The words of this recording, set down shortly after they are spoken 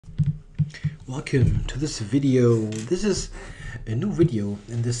Welcome to this video. This is a new video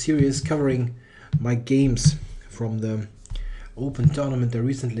in the series covering my games from the open tournament I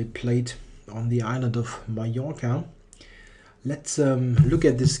recently played on the island of Mallorca. Let's look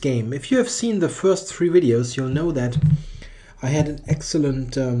at this game. If you have seen the first three videos, you'll know that I had an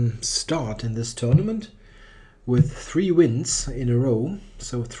excellent start in this tournament with 3 wins in a row.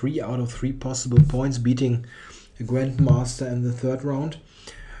 So 3 out of 3 possible points, beating a Grandmaster in the third round.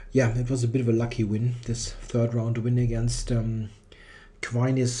 Yeah, it was a bit of a lucky win, this third round win against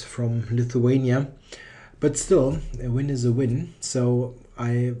Kvinis from Lithuania. But still, a win is a win. So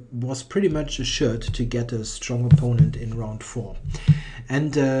I was pretty much assured to get a strong opponent in round 4.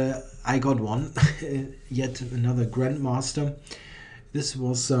 And I got one, yet another Grandmaster. This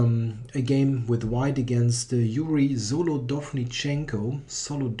was a game with white against Yuri Solodovnichenko.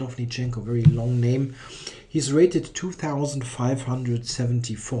 Solodovnichenko, very long name. He's rated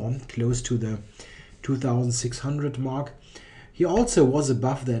 2,574, close to the 2,600 mark. He also was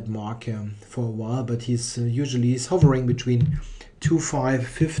above that mark for a while, but he's usually hovering between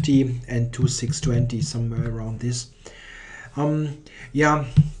 2,550 and 2,620, somewhere around this. Yeah,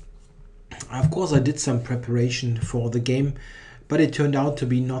 of course I did some preparation for the game, but it turned out to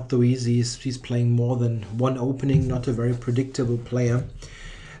be not so easy. He's playing more than one opening, not a very predictable player.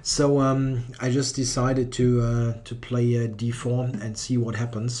 So I just decided to play d4 and see what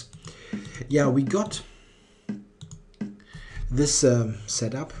happens. Yeah, we got this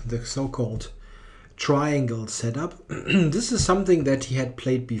setup, the so-called triangle setup. This is something that he had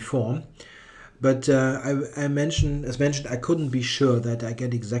played before, but as mentioned, I couldn't be sure that I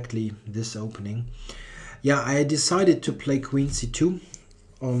get exactly this opening. Yeah, I decided to play Queen c2.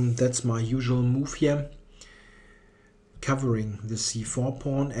 That's my usual move here, covering the c4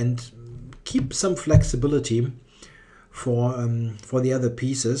 pawn and keep some flexibility for the other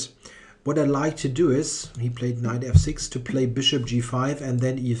pieces. What I like to do is, he played knight f6 to play bishop g5 and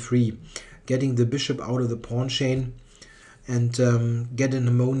then e3, getting the bishop out of the pawn chain and get an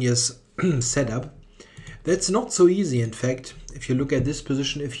harmonious setup. That's not so easy, in fact. If you look at this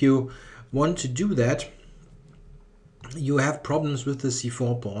position, if you want to do that, you have problems with the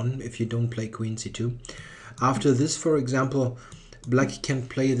c4 pawn if you don't play queen c2. After this, for example, black can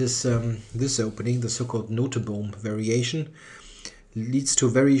play this this opening, the so-called Notenbaum variation. Leads to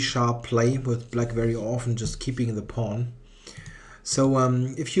very sharp play, with black very often just keeping the pawn. So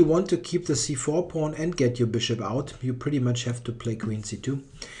if you want to keep the c4 pawn and get your bishop out, you pretty much have to play queen c2.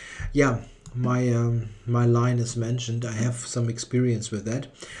 Yeah, my line is mentioned. I have some experience with that.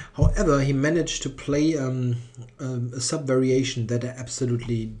 However, he managed to play a sub-variation that I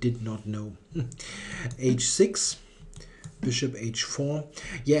absolutely did not know. h6, bishop h4.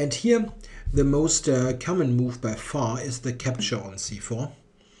 Yeah, and here the most common move by far is the capture on c4.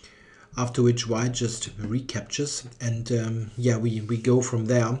 After which white just recaptures, and yeah, we go from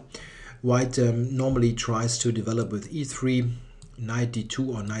there. White normally tries to develop with e3, knight d2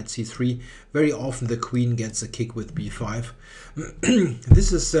 or knight c3. Very often the queen gets a kick with b5.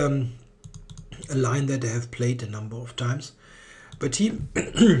 This is a line that I have played a number of times, but he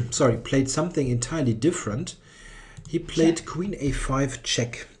sorry, played something entirely different. He played check. Queen a5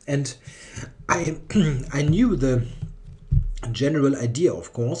 check, and I knew the general idea,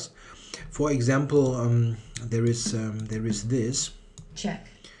 of course. For example, there is this check.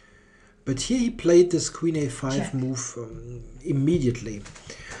 But here he played this queen a5 check. Move immediately.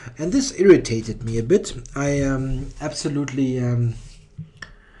 And this irritated me a bit. I absolutely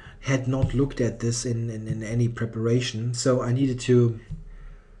had not looked at this in any preparation. So I needed to,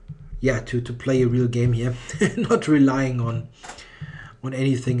 yeah, to play a real game here, not relying on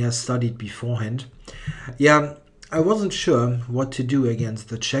anything I studied beforehand. Yeah, I wasn't sure what to do against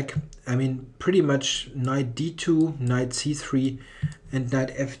the check. I mean, pretty much knight d2, knight c3, and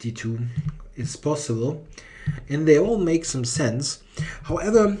knight fd2 is possible, and they all make some sense.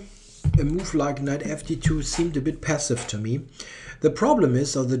 However, a move like knight fd2 seemed a bit passive to me. The problem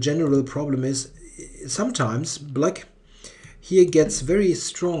is, or the general problem is, sometimes black here gets very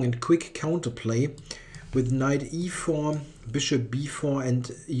strong and quick counterplay with knight e4, bishop b4,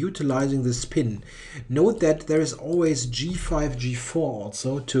 and utilizing the spin. Note that there is always g5, g4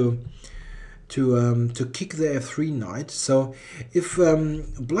 also to kick the f3 knight. So if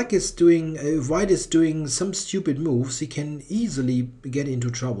black is doing, if white is doing some stupid moves, he can easily get into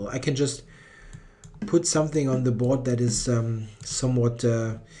trouble. I can just put something on the board that is somewhat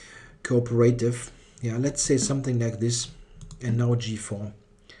cooperative. Yeah, let's say something like this, and now g4.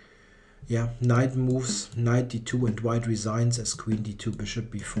 Yeah, knight moves, knight d2, and white resigns as queen d2,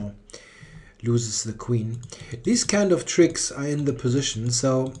 bishop b4, loses the queen. These kind of tricks are in the position,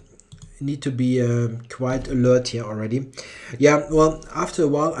 so need to be quite alert here already. Yeah, well, after a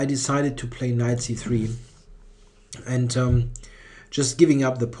while I decided to play knight c3 and just giving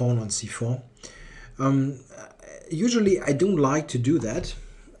up the pawn on c4. Usually I don't like to do that,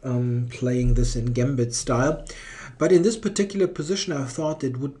 playing this in gambit style, but in this particular position I thought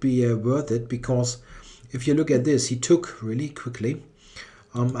it would be worth it, because if you look at this, he took really quickly.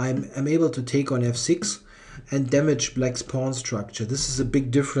 I'm able to take on f6 and damage black's pawn structure. This is a big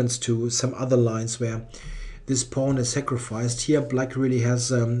difference to some other lines where this pawn is sacrificed. Here black really has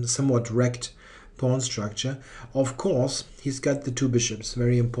somewhat wrecked pawn structure. Of course, he's got the two bishops,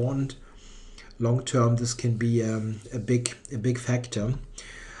 very important. Long term, this can be a big factor.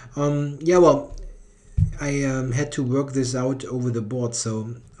 Yeah, well, I had to work this out over the board,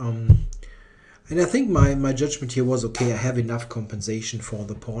 so and I think my judgment here was okay. I have enough compensation for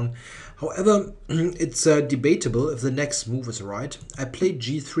the pawn. However, it's debatable if the next move is right. I played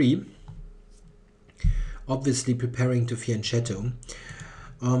g3, obviously preparing to fianchetto.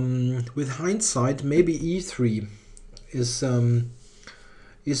 With hindsight, maybe e3 is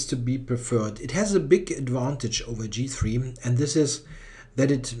to be preferred. It has a big advantage over g3, and this is that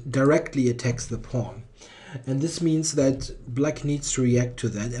it directly attacks the pawn. And this means that black needs to react to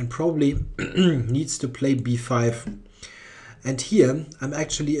that and probably needs to play b5. And here I'm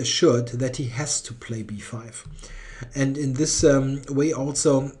actually assured that he has to play b5. And in this way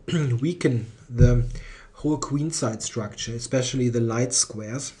also weaken the whole queenside structure, especially the light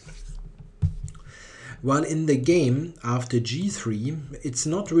squares. While in the game, after g3, it's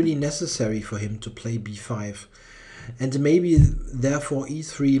not really necessary for him to play b5. And maybe, therefore,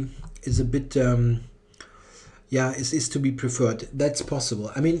 e3 is a bit, yeah, is to be preferred. That's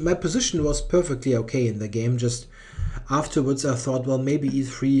possible. I mean, my position was perfectly okay in the game. Just afterwards, I thought, well, maybe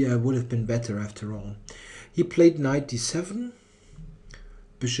e3 would have been better after all. He played knight d7,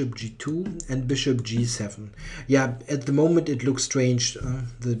 bishop g2, and bishop g7. Yeah, at the moment it looks strange,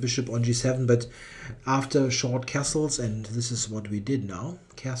 the bishop on g7, but after short castles, and this is what we did now,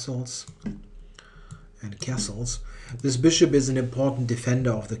 castles and castles, this bishop is an important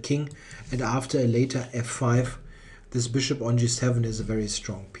defender of the king, and after a later f5, this bishop on g7 is a very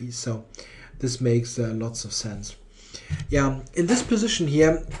strong piece, so this makes lots of sense. Yeah, in this position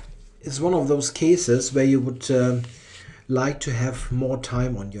here is one of those cases where you would like to have more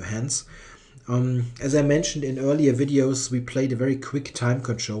time on your hands. As I mentioned in earlier videos, we played a very quick time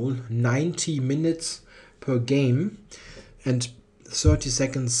control, 90 minutes per game and 30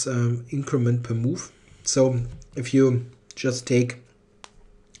 seconds increment per move. So if you just take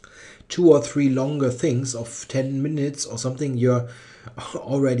 2 or 3 longer things of 10 minutes or something, you're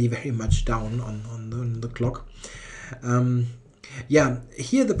already very much down on the clock. Yeah,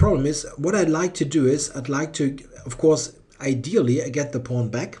 here the problem is, what I'd like to do is, I'd like to, of course, ideally, I get the pawn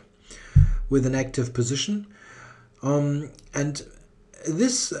back with an active position. And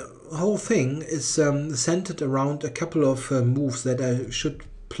this whole thing is centered around a couple of moves that I should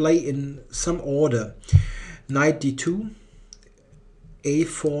play in some order. Knight d2,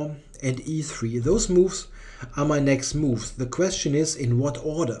 a4, and e3. Those moves are my next moves. The question is, in what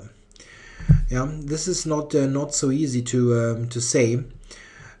order? Yeah, this is not so easy to say,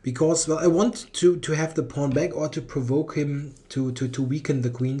 because, well, I want to have the pawn back or to provoke him to weaken the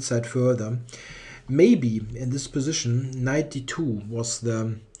queen side further. Maybe in this position knight d2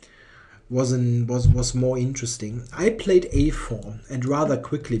 was more interesting. I played a4, and rather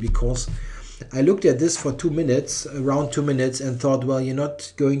quickly, because I looked at this for 2 minutes, around 2 minutes, and thought, well, you're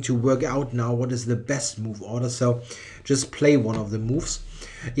not going to work out now what is the best move order, so just play one of the moves.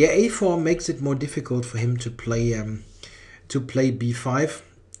 Yeah, a4 makes it more difficult for him to play b5,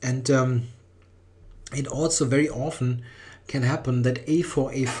 and it also very often can happen that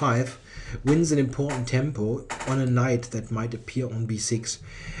a4, a5 wins an important tempo on a knight that might appear on b6.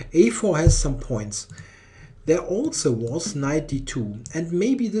 a4 has some points. There also was knight d2, and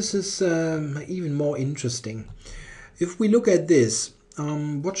maybe this is even more interesting. If we look at this,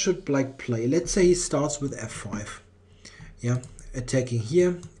 what should black play? Let's say he starts with f5. Yeah, attacking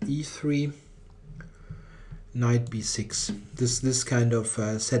here, e3, knight b6. This kind of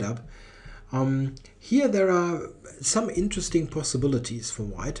setup. Here there are some interesting possibilities for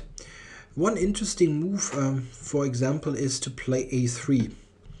white. One interesting move, for example, is to play a3,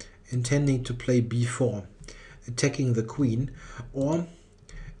 intending to play b4, attacking the queen, or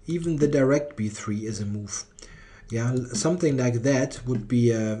even the direct b3 is a move. Yeah, something like that would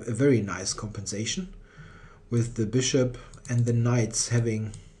be a very nice compensation, with the bishop and the knights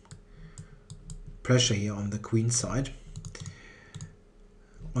having pressure here on the queen side.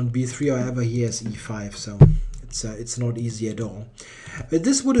 On b3, however, he has e5, so it's not easy at all. But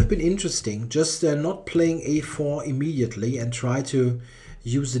this would have been interesting, just not playing a4 immediately and try to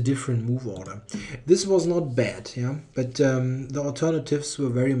use a different move order. This was not bad, yeah, but the alternatives were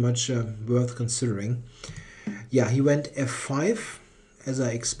very much worth considering. Yeah, he went f5, as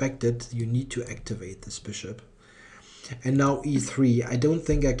I expected. You need to activate this bishop. And now e3. I don't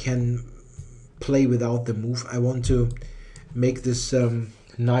think I can play without the move. I want to make this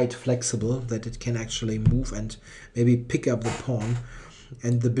knight flexible, that it can actually move and maybe pick up the pawn.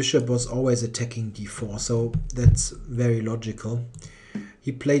 And the bishop was always attacking d4, so that's very logical.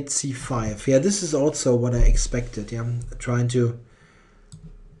 He played c5. Yeah, this is also what I expected. Yeah, trying to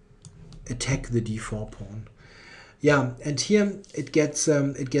attack the d4 pawn. Yeah, and here it gets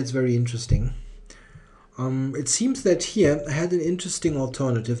very interesting. It seems that here I had an interesting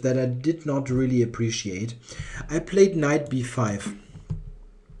alternative that I did not really appreciate. I played knight b5,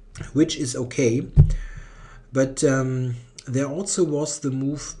 which is okay, but there also was the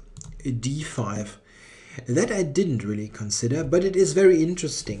move d5 that I didn't really consider, but it is very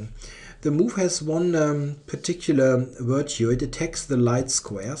interesting. The move has one particular virtue. It attacks the light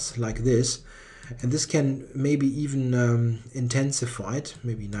squares like this, and this can maybe even intensify it,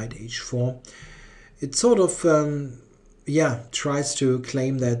 maybe knight h4. It sort of yeah, tries to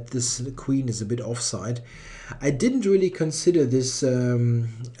claim that this queen is a bit offside. I didn't really consider this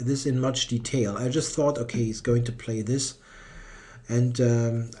this in much detail. I just thought, okay, he's going to play this, and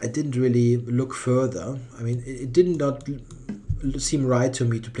I didn't really look further. I mean, it did not seem right to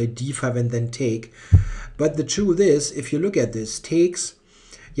me to play d5 and then take. But the truth is, if you look at this, takes,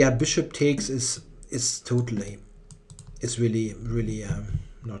 yeah, bishop takes is really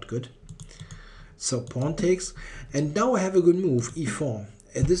not good. So pawn takes, and now I have a good move, e4.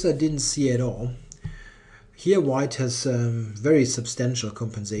 And this I didn't see at all. Here white has very substantial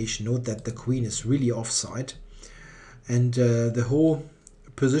compensation. Note that the queen is really offside, and the whole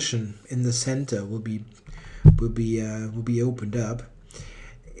position in the center will be opened up.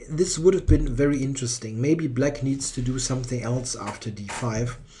 This would have been very interesting. Maybe black needs to do something else after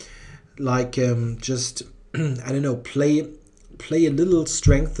d5, like just I don't know, play a little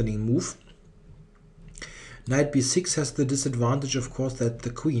strengthening move. Knight b6 has the disadvantage, of course, that the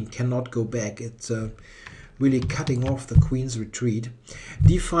queen cannot go back. It's really cutting off the queen's retreat.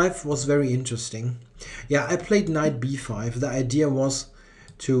 d5 was very interesting. Yeah, I played knight b5. The idea was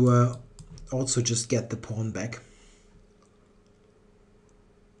to also just get the pawn back.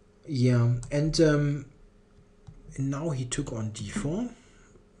 Yeah, and now he took on d4.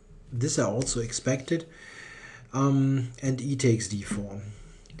 This I also expected. And e takes d4.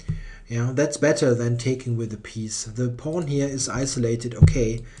 Yeah, that's better than taking with a piece. The pawn here is isolated,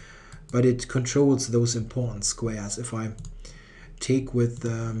 okay, but it controls those important squares. If I take with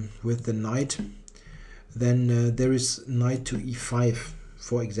the knight, then there is knight to e5,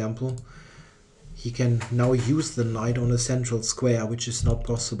 for example. He can now use the knight on a central square, which is not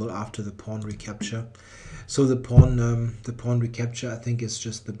possible after the pawn recapture. So the pawn recapture, I think, is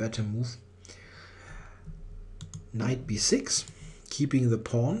just the better move. Knight b6, keeping the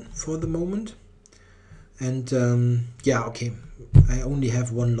pawn for the moment. And yeah, okay, I only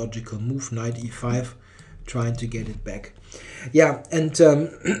have one logical move, knight e5, trying to get it back. Yeah, and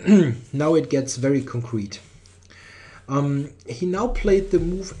now it gets very concrete. He now played the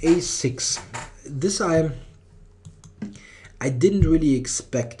move a6. This I didn't really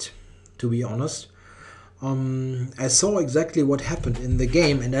expect, to be honest. I saw exactly what happened in the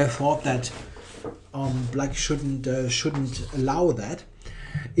game, and I thought that black shouldn't allow that.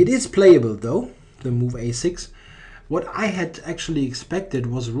 It is playable though, the move a6. What I had actually expected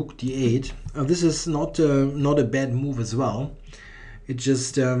was rook d8. This is not a bad move as well. It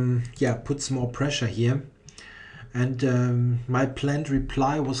just yeah, puts more pressure here. And my planned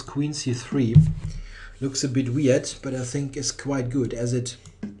reply was queen c3. Looks a bit weird, but I think is quite good, as it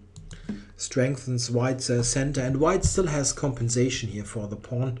strengthens white's center, and white still has compensation here for the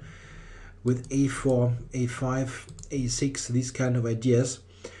pawn with a4, a5, a6, these kind of ideas.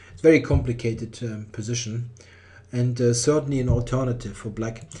 It's a very complicated position, and certainly an alternative for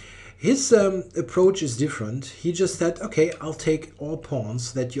black. His approach is different. He just said, okay, I'll take all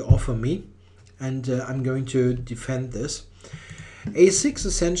pawns that you offer me, and I'm going to defend this. a6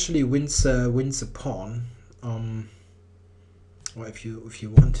 essentially wins a pawn, or if you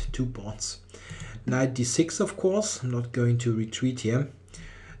want, 2 pawns. Knight d6, of course. I'm not going to retreat here.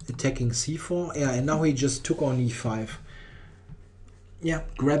 Attacking c4. Yeah, and now he just took on e5. Yeah,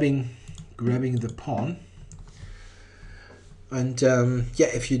 grabbing the pawn. And yeah,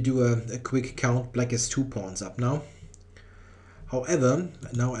 if you do a quick count, black is 2 pawns up now. However,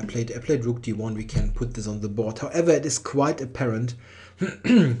 now I played rook d1. We can put this on the board. However, it is quite apparent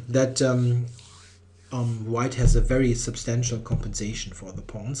that white has a very substantial compensation for the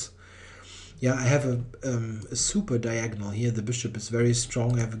pawns. Yeah, I have a super diagonal here. The bishop is very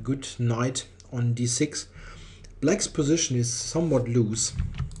strong. I have a good knight on d6. Black's position is somewhat loose.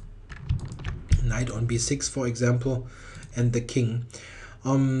 Knight on b6, for example, and the king.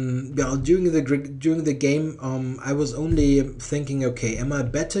 Well, during the game, I was only thinking, okay, am I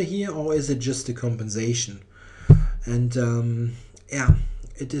better here, or is it just a compensation? And yeah,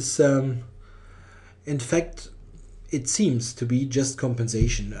 it is. In fact, it seems to be just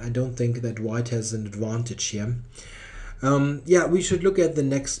compensation. I don't think that white has an advantage here. Yeah, we should look at the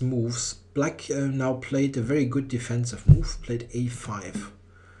next moves. Black now played a very good defensive move. Played a5.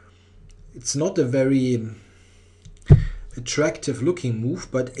 It's not a very attractive looking move,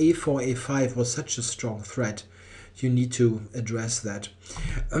 but a4, a5 was such a strong threat. You need to address that.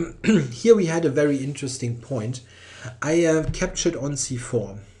 Here we had a very interesting point. I captured on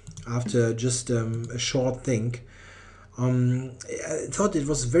c4 after just a short think. I thought it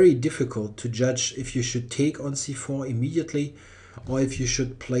was very difficult to judge if you should take on c4 immediately or if you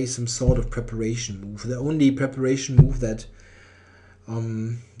should play some sort of preparation move. The only preparation move that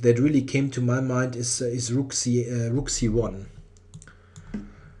really came to my mind is rook c1.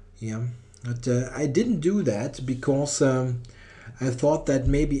 Yeah, but I didn't do that because I thought that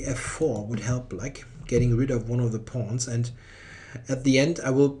maybe f4 would help Black, getting rid of one of the pawns, and at the end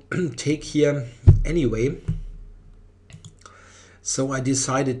I will take here anyway. So I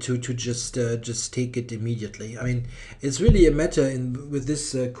decided to just take it immediately. I mean, it's really a matter with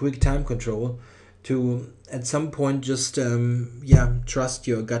this quick time control to at some point just yeah, trust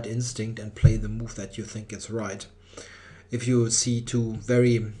your gut instinct and play the move that you think is right. If you see two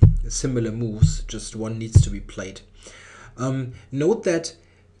very similar moves, just one needs to be played. Note that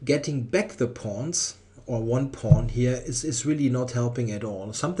getting back the pawns, or one pawn here, is really not helping at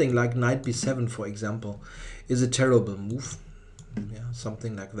all. Something like knight b7, for example, is a terrible move. Yeah,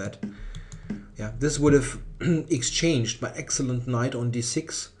 something like that. Yeah, this would have exchanged my excellent knight on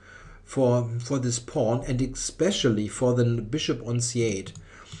d6 for this pawn, and especially for the bishop on c8.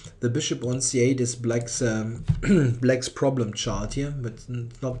 The bishop on c8 is Black's Black's problem child here, but it's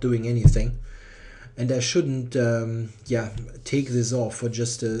not doing anything. And I shouldn't yeah, take this off for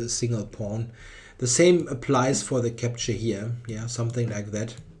just a single pawn. The same applies for the capture here. Yeah, something like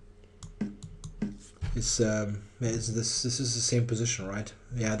that. This is the same position, right?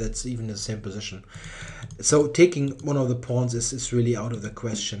 Yeah, that's even the same position. So taking one of the pawns is really out of the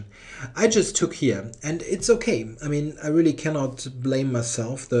question. I just took here, and it's okay. I mean, I really cannot blame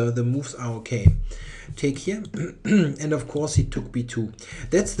myself. The moves are okay. Take here, and of course he took b2.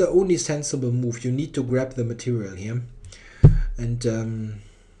 That's the only sensible move. You need to grab the material here, and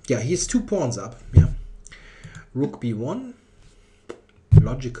yeah, he's 2 pawns up. Yeah, rook b1,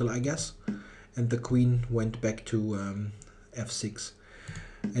 logical, I guess. And the queen went back to f6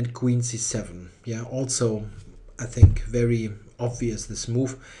 and queen c7. Yeah, also I think very obvious, this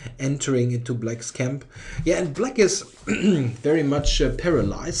move, entering into Black's camp. Yeah, and Black is very much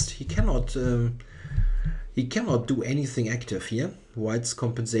paralyzed. He cannot do anything active here. White's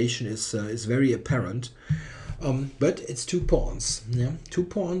compensation is very apparent, but it's 2 pawns. Yeah, 2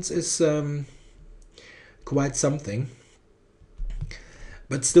 pawns is quite something.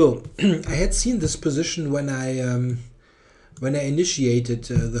 But still, I had seen this position when I initiated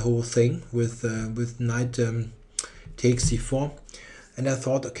the whole thing with knight takes c4, and I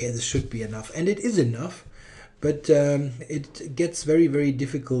thought, okay, this should be enough, and it is enough, but it gets very, very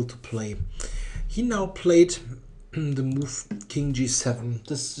difficult to play. He now played the move king g7.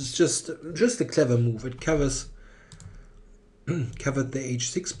 This is just a clever move. It covered the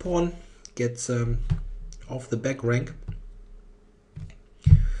h6 pawn, gets off the back rank.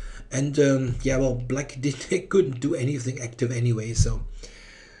 And yeah, well, Black couldn't do anything active anyway, so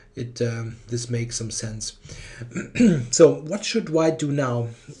this makes some sense. So what should White do now?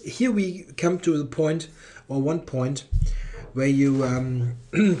 Here we come to the point, or one point, where you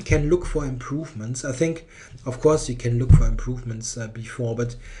can look for improvements. I think, of course, you can look for improvements before,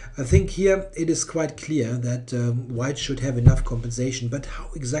 but I think here it is quite clear that White should have enough compensation. But how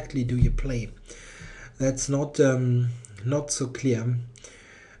exactly do you play? That's not so clear.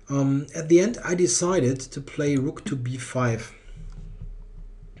 At the end, I decided to play rook to b5.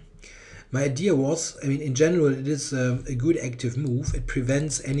 My idea was, I mean, in general, it is a good active move. It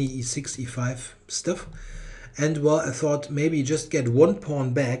prevents any e6, e5 stuff. And, well, I thought maybe just get 1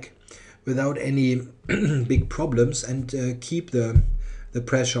 pawn back without any big problems and keep the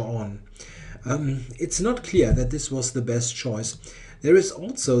pressure on. It's not clear that this was the best choice. There is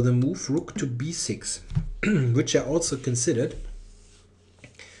also the move rook to b6, which I also considered.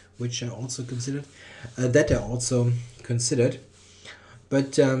 That I also considered.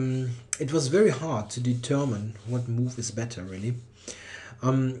 But it was very hard to determine what move is better, really.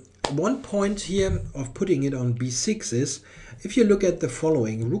 One point here of putting it on b6 is, if you look at the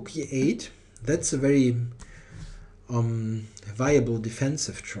following, rook e8, that's a very viable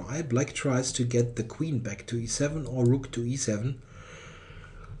defensive try. Black tries to get the queen back to e7 or rook to e7,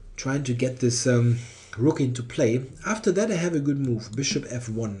 trying to get this rook into play. After that I have a good move, bishop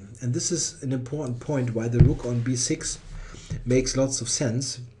f1, and this is an important point why the rook on b6 makes lots of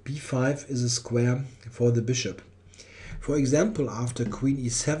sense. b5 is a square for the bishop. For example, after queen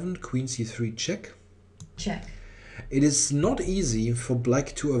e7, queen c3 check. It is not easy for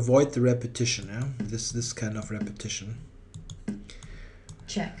black to avoid the repetition, this kind of repetition.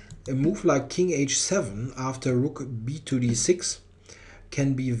 A move like king h7 after rook b to d6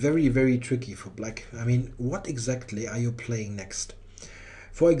 can be very, very tricky for black. I mean, what exactly are you playing next?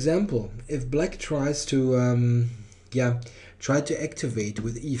 For example, if black tries to activate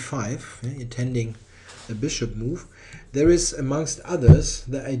with e5, intending a bishop move, there is, amongst others,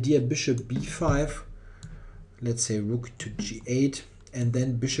 the idea bishop b5, let's say rook to g8, and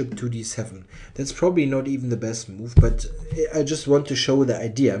then bishop to d7. That's probably not even the best move, but I just want to show the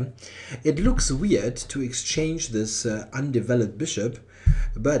idea. It looks weird to exchange this undeveloped bishop,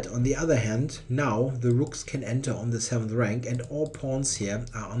 but on the other hand, now the rooks can enter on the 7th rank and all pawns here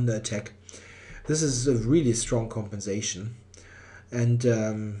are under attack. This is a really strong compensation. And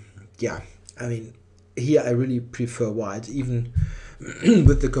yeah, I mean, here I really prefer white, even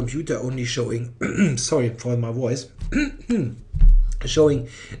with the computer only showing, sorry for my voice, showing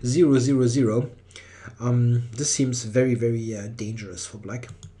 0, 0, 0. This seems very, very dangerous for black.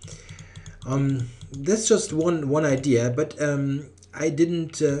 That's just one idea, but I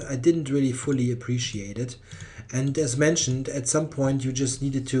didn't really fully appreciate it. And as mentioned, at some point you just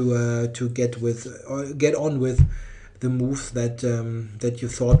needed to get on with the moves that you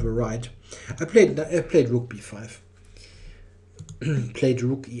thought were right. I played rook b5, played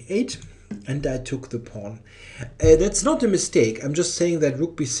rook e8, and I took the pawn. That's not a mistake. I'm just saying that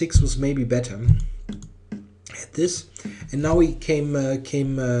rook b6 was maybe better at this, and now he came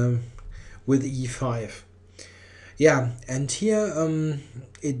with e5. Yeah, and here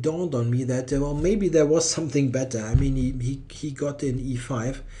it dawned on me that well, maybe there was something better. I mean, he got in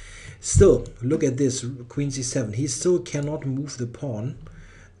e5. Still, look at this, queen c7. He still cannot move the pawn.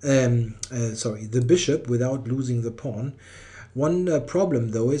 The bishop without losing the pawn. One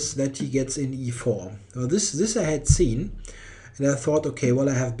problem though is that he gets in e4. Well, this I had seen, and I thought, okay, well,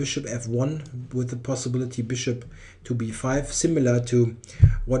 I have bishop f1 with the possibility bishop to b5, similar to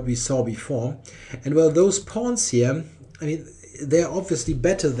what we saw before. And well, those pawns here, I mean, they're obviously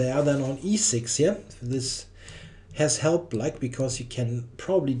better there than on e6 here. This has helped black because you can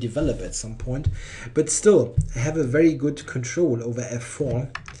probably develop at some point, but still I have a very good control over f4.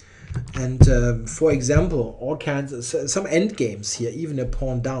 And for example, all kinds of some endgames here, even a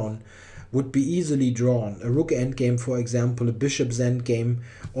pawn down, would be easily drawn. A rook endgame, for example, a bishop's endgame,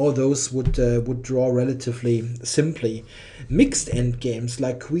 all those would draw relatively simply. Mixed endgames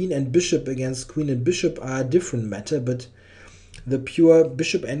like queen and bishop against queen and bishop are a different matter, but the pure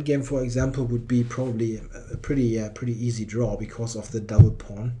bishop endgame, for example, would be probably a pretty easy draw because of the double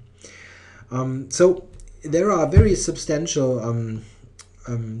pawn. So there are very substantial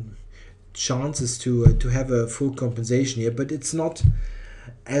chances to have a full compensation here, but it's not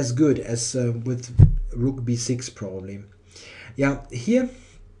as good as with rook b6 probably. Yeah, here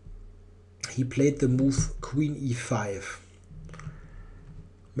he played the move queen e5.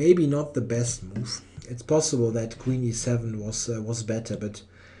 Maybe not the best move. It's possible that queen e7 was better, but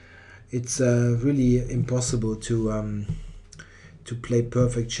it's really impossible to play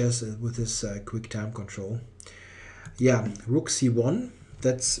perfect chess with this quick time control. Yeah, rook c1.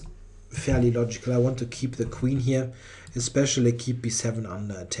 That's fairly logical. I want to keep the queen here, especially keep b7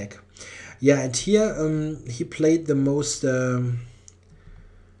 under attack. Yeah, and here he played the most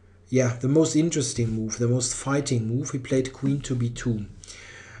interesting move, the most fighting move. He played queen to b2.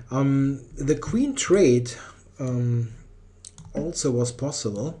 The queen trade also was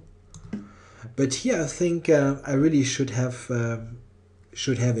possible, but here I think I really should have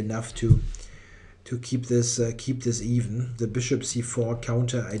enough to keep this even. The bishop c4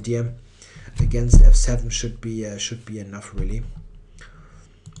 counter idea against f7 should be enough, really.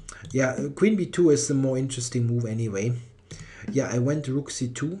 Yeah, queen b2 is the more interesting move anyway. Yeah, I went rook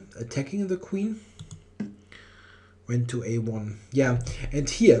c2, attacking the queen. went to a1. Yeah, and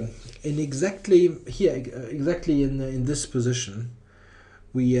here exactly in this position,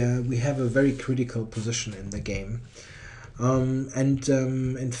 we have a very critical position in the game.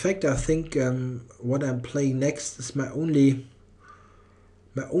 In fact, I think what I'm playing next is my only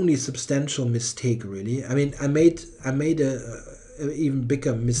substantial mistake, really. I mean, I made a even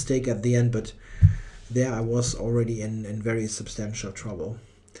bigger mistake at the end, but there I was already in very substantial trouble.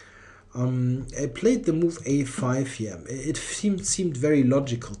 I played the move a5 here. It seemed very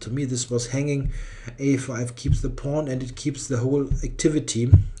logical to me. This was hanging. a5 keeps the pawn and it keeps the whole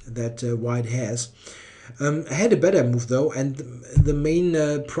activity that white has. I had a better move though, and the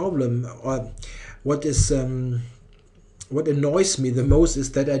main problem, or what annoys me the most,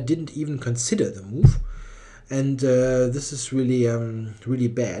 is that I didn't even consider the move, and this is really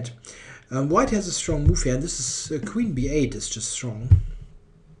bad. White has a strong move here, and this is queen b8 is just strong.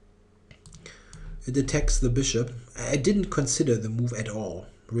 It attacks the bishop. I didn't consider the move at all,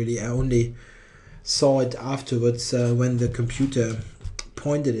 really. I only saw it afterwards when the computer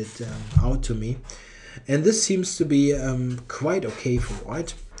pointed it out to me. And this seems to be quite okay for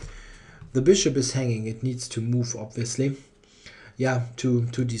white. The bishop is hanging. It needs to move, obviously. Yeah, to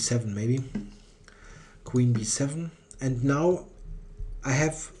d7 maybe. Queen b7. And now I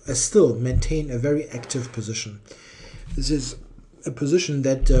still maintain a very active position. This is a position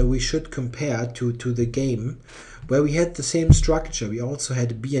that we should compare to the game, where we had the same structure. We also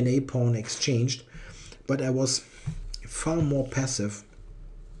had b and a pawn exchanged, but I was far more passive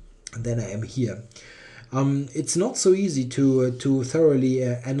than I am here. It's not so easy to thoroughly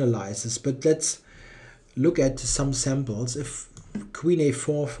analyze this, but let's look at some samples. If queen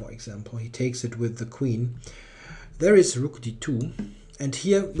a4, for example, he takes it with the queen, there is rook d2, and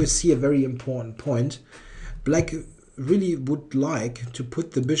here we see a very important point. Black really would like to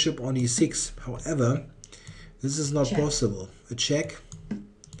put the bishop on e6. However, this is not possible. A check,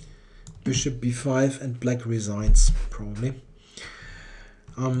 bishop b5, and black resigns, probably.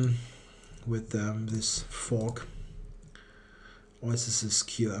 With this fork. Or is this a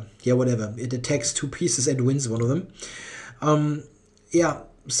skewer? Yeah, whatever. It attacks two pieces and wins one of them. Yeah,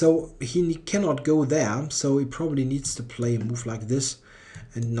 so he cannot go there, so he probably needs to play a move like this.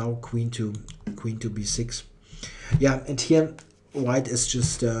 And now queen to b6. Yeah, and here white is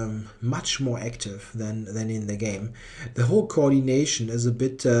just much more active than in the game. The whole coordination is a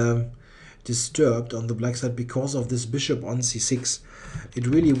bit disturbed on the black side because of this bishop on c6. It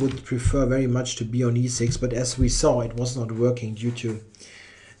really would prefer very much to be on e6, but as we saw, it was not working due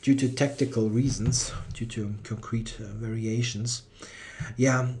to tactical reasons, due to concrete variations.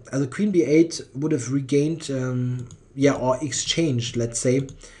 Yeah, the queen b8 would have regained, or exchanged, let's say,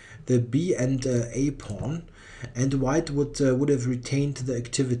 the b and a pawn, and white would have retained the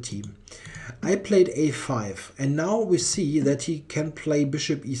activity. I played a5, and now we see that he can play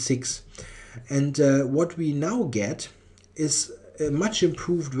bishop e6, and what we now get is a much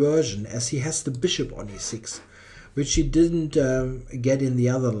improved version, as he has the bishop on e6, which he didn't get in the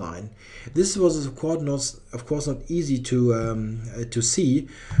other line. This was of course not easy to see,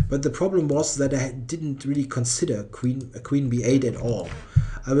 but the problem was that I didn't really consider queen b8 at all.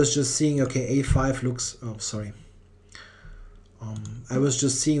 I was just seeing, okay, a5 looks, I was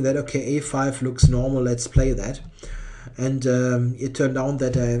just seeing that, okay, a5 looks normal, let's play that. And it turned out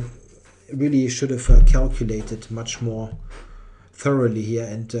that I really should have calculated much more thoroughly here,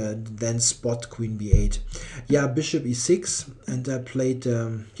 and then spot queen b8. Yeah, bishop e6, and I played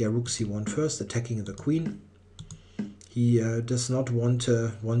rook c1 first, attacking the queen. He does not want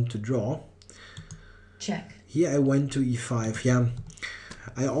to draw. Check. Here I went to e5. Yeah,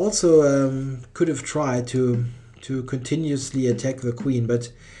 I also could have tried to continuously attack the queen,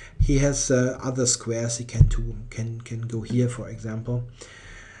 but he has other squares. He can go here, for example.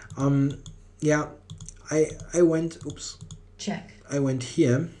 Yeah, I went. Oops. Check. I went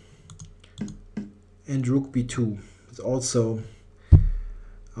here, and rook b2. It also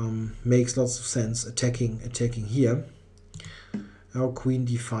makes lots of sense, attacking here. Now queen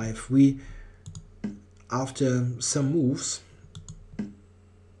d5. We, after some moves,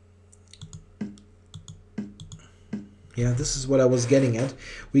 yeah, this is what I was getting at.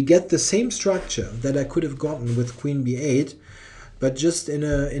 We get the same structure that I could have gotten with queen b8, but just in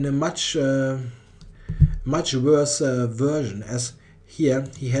a much worse version, as here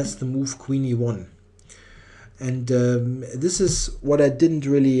he has the move queen e1, and this is what I didn't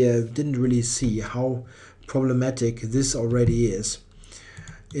really see, how problematic this already is.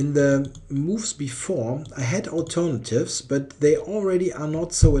 In the moves before, I had alternatives, but they already are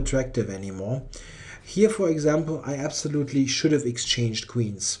not so attractive anymore. Here, for example, I absolutely should have exchanged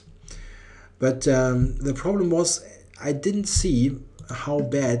queens, but the problem was I didn't see how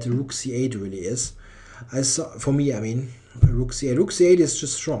bad rook c8 really is. I saw, for me, I mean, rook c8. Rook c8 is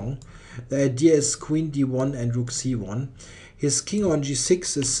just strong. The idea is queen d1 and rook c1. His king on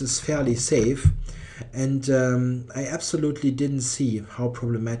g6 is fairly safe, and I absolutely didn't see how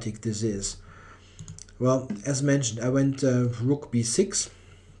problematic this is. Well, as mentioned, I went rook b6.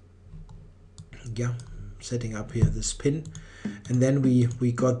 Yeah, setting up here this pin, and then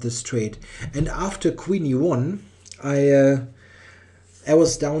we got this trade. And after queen e1, I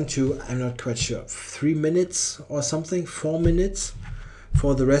was down to, I'm not quite sure, 3 minutes or something, 4 minutes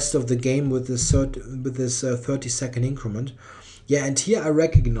for the rest of the game with this 30-second increment. Yeah, and here I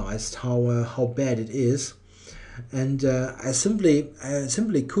recognized how bad it is, and I simply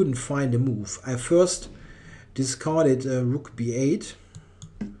couldn't find a move. I first discarded rook b8.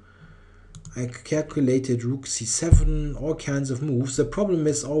 I calculated rook c7, all kinds of moves. The problem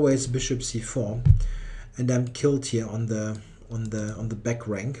is always bishop c4, and I'm killed here on the back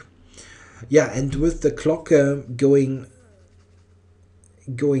rank. Yeah, and with the clock going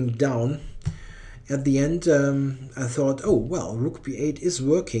down at the end, I thought, oh well, rook b8 is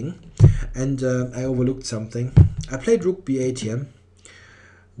working, and I overlooked something. I played rook b8 here,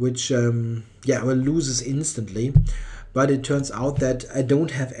 which yeah, well, loses instantly. But it turns out that I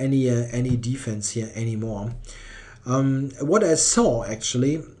don't have any defense here anymore. What I saw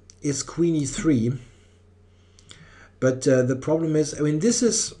actually is queen e3. But the problem is, I mean, this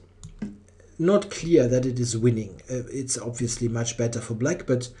is not clear that it is winning. It's obviously much better for black,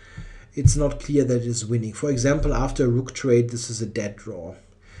 but it's not clear that it is winning. For example, after a rook trade, this is a dead draw.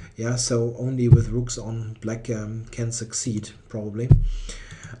 Yeah, so only with rooks on, black can succeed, probably.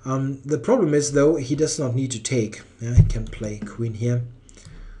 The problem is, though, he does not need to take. Yeah, he can play queen here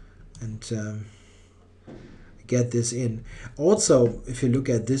and get this in. Also, if you look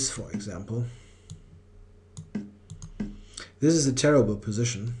at this, for example, this is a terrible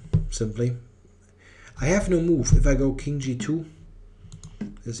position, simply. I have no move. If I go king g2,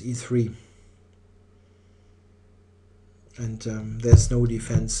 there's e3. And there's no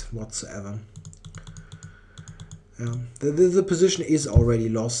defense whatsoever. The position is already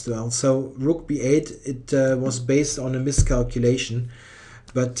lost. Well, so rook b8, it was based on a miscalculation,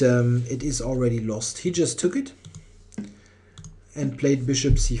 but it is already lost. He just took it and played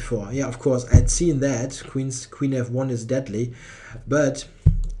bishop c4. Yeah, of course, I'd seen that queen f1 is deadly, but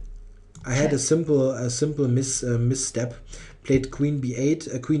I had a simple misstep. Played queen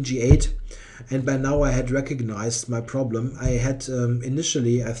b8, queen g8, and by now I had recognized my problem. I had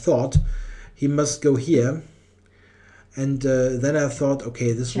initially I thought he must go here. And then I thought,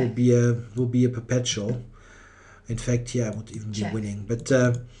 okay, this will be a perpetual. In fact, yeah, I would even be winning. But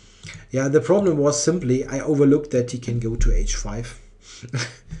yeah, the problem was simply I overlooked that he can go to h5.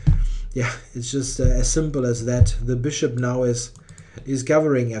 Yeah, it's just as simple as that. The bishop now is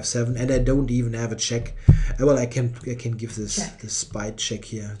covering f7, and I don't even have a check. Well, I can give this spy check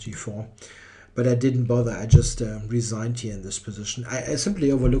here, g4, but I didn't bother. I just resigned here in this position. I simply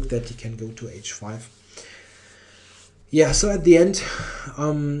overlooked that he can go to h5. Yeah, so at the end,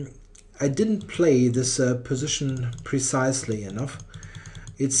 I didn't play this position precisely enough.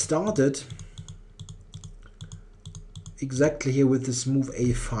 It started exactly here with this move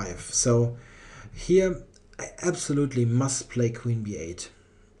a5. So here I absolutely must play queen b8.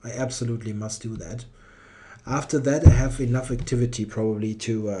 I absolutely must do that. After that, I have enough activity probably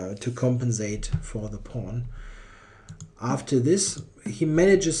to compensate for the pawn. After this, he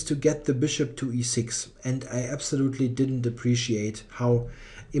manages to get the bishop to e6, and I absolutely didn't appreciate how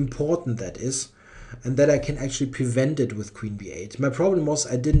important that is, and that I can actually prevent it with queen b8. My problem was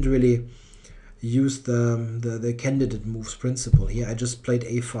I didn't really use the candidate moves principle here. I just played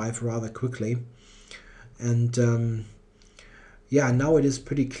a5 rather quickly, and yeah, now it is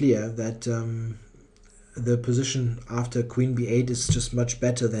pretty clear that the position after queen b8 is just much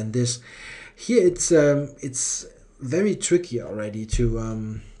better than this. Here it's very tricky already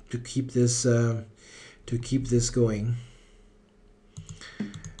to keep this going.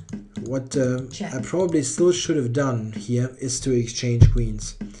 What I probably still should have done here is to exchange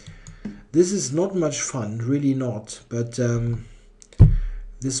queens. This is not much fun, really not, but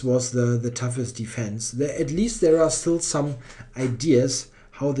this was the toughest defense. At least there are still some ideas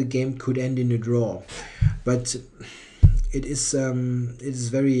how the game could end in a draw, but it is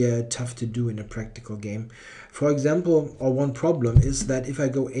very tough to do in a practical game. For example, or one problem is that if I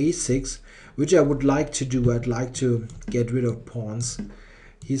go a6, which I would like to do, I'd like to get rid of pawns.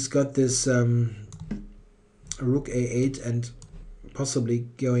 He's got this rook a8 and possibly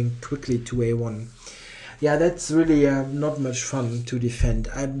going quickly to a1. Yeah, that's really not much fun to defend.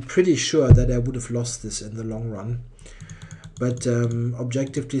 I'm pretty sure that I would have lost this in the long run. But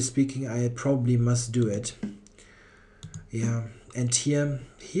objectively speaking, I probably must do it. Yeah, and here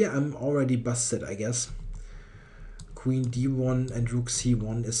I'm already busted, I guess. Queen d1 and rook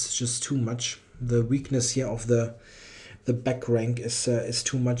c1 is just too much. The weakness here of the back rank is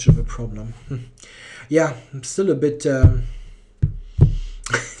too much of a problem. Yeah, I'm still a bit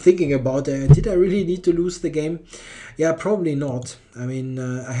thinking about did I really need to lose the game? Yeah, probably not. I mean,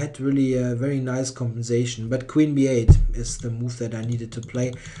 I had really a very nice compensation, but queen b8 is the move that I needed to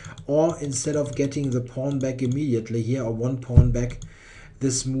play. Or instead of getting the pawn back immediately here, or one pawn back,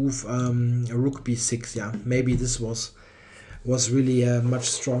 this move, rook b6. Yeah, maybe this was really much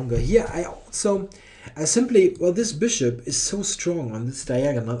stronger. Here I simply, well, this bishop is so strong on this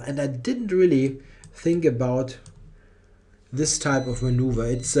diagonal, and I didn't really think about this type of maneuver.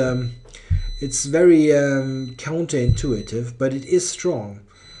 It's very counterintuitive, but it is strong.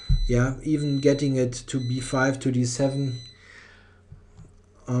 Yeah, even getting it to b5 to d7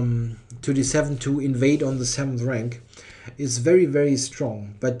 to invade on the 7th rank is very, very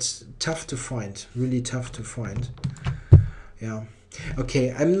strong, but tough to find. Really tough to find. Yeah.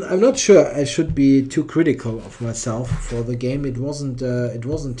 Okay, I'm not sure I should be too critical of myself for the game. It wasn't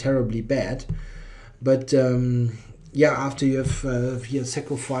terribly bad, but yeah, after you have here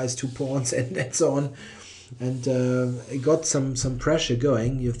sacrificed 2 pawns and so on, and it got some pressure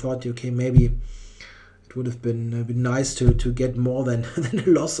going, you thought, okay, maybe it would have been nice to get more than a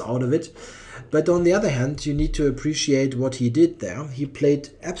loss out of it. But on the other hand, you need to appreciate what he did there. He played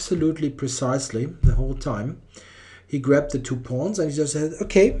absolutely precisely the whole time. He grabbed the 2 pawns and he just said,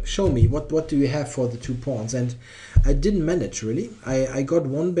 okay, show me, what do you have for the 2 pawns? And I didn't manage, really. I got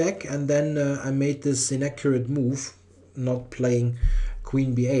 1 back, and then I made this inaccurate move, not playing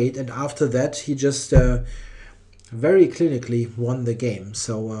queen b8. And after that, he just very clinically won the game.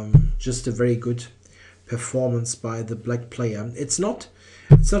 So just a very good performance by the black player. It's not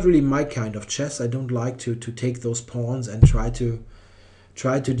really my kind of chess. I don't like to take those pawns and try to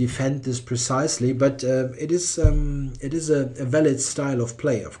defend this precisely, but it is a valid style of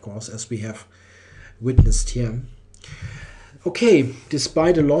play, of course, as we have witnessed here. Okay,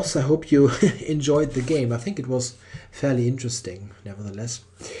 despite a loss, I hope you enjoyed the game. I think it was fairly interesting, nevertheless.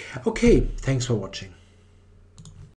 Okay, thanks for watching.